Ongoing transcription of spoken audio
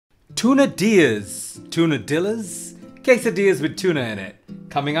Tuna-Dillas, Tuna-Dillas, quesadillas with tuna in it.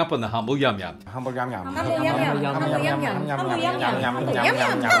 Coming up on the Humble Yum Yum. Humble yum yum.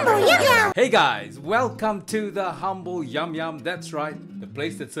 Hey guys, welcome to the Humble Yum Yum. That's right, the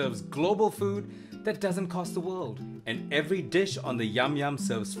place that serves global food that doesn't cost the world. And every dish on the Yum Yum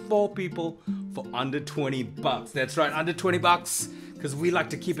serves 4 people for under 20 bucks. That's right, under 20 bucks. Because we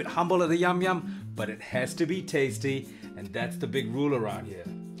like to keep it humble at the Yum Yum, but it has to be tasty, and that's the big rule around here.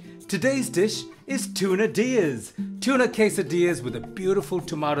 Today's dish is Tuna-Dillas. Tuna quesadillas with a beautiful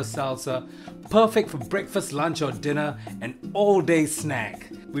tomato salsa, perfect for breakfast, lunch or dinner, and all-day snack.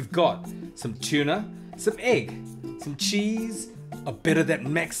 We've got some tuna, some egg, some cheese, a bit of that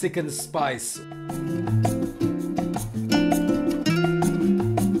Mexican spice.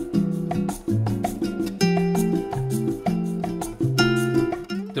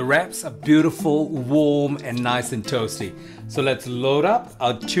 The wraps are beautiful, warm, and nice and toasty. So let's load up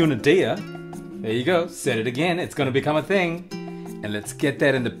our Tuna-dilla. There you go, said it again, it's gonna become a thing. And let's get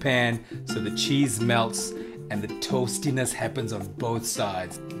that in the pan so the cheese melts and the toastiness happens on both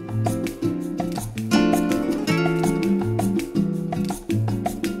sides.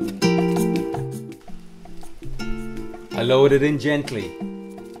 I lowered it in gently.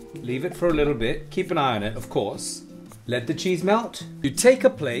 Leave it for a little bit, keep an eye on it, of course. Let the cheese melt. You take a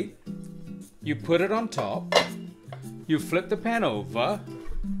plate, you put it on top, you flip the pan over,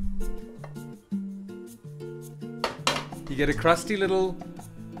 you get a crusty little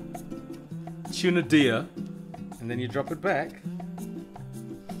Tuna-dilla, and then you drop it back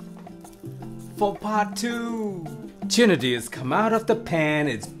for part 2. Tuna-dillas come out of the pan,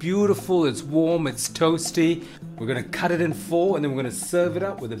 it's beautiful, it's warm, it's toasty. We're gonna cut it in 4 and then we're gonna serve it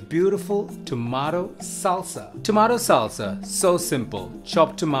up with a beautiful tomato salsa. Tomato salsa, so simple.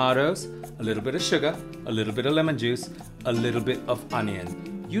 Chopped tomatoes, a little bit of sugar, a little bit of lemon juice, a little bit of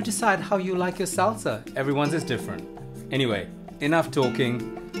onion. You decide how you like your salsa. Everyone's is different. Anyway, enough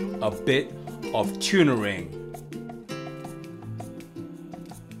talking, a bit of tuna ring.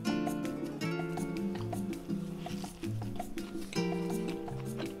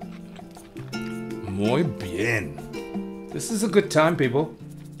 Muy bien. This is a good time, people.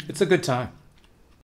 It's a good time.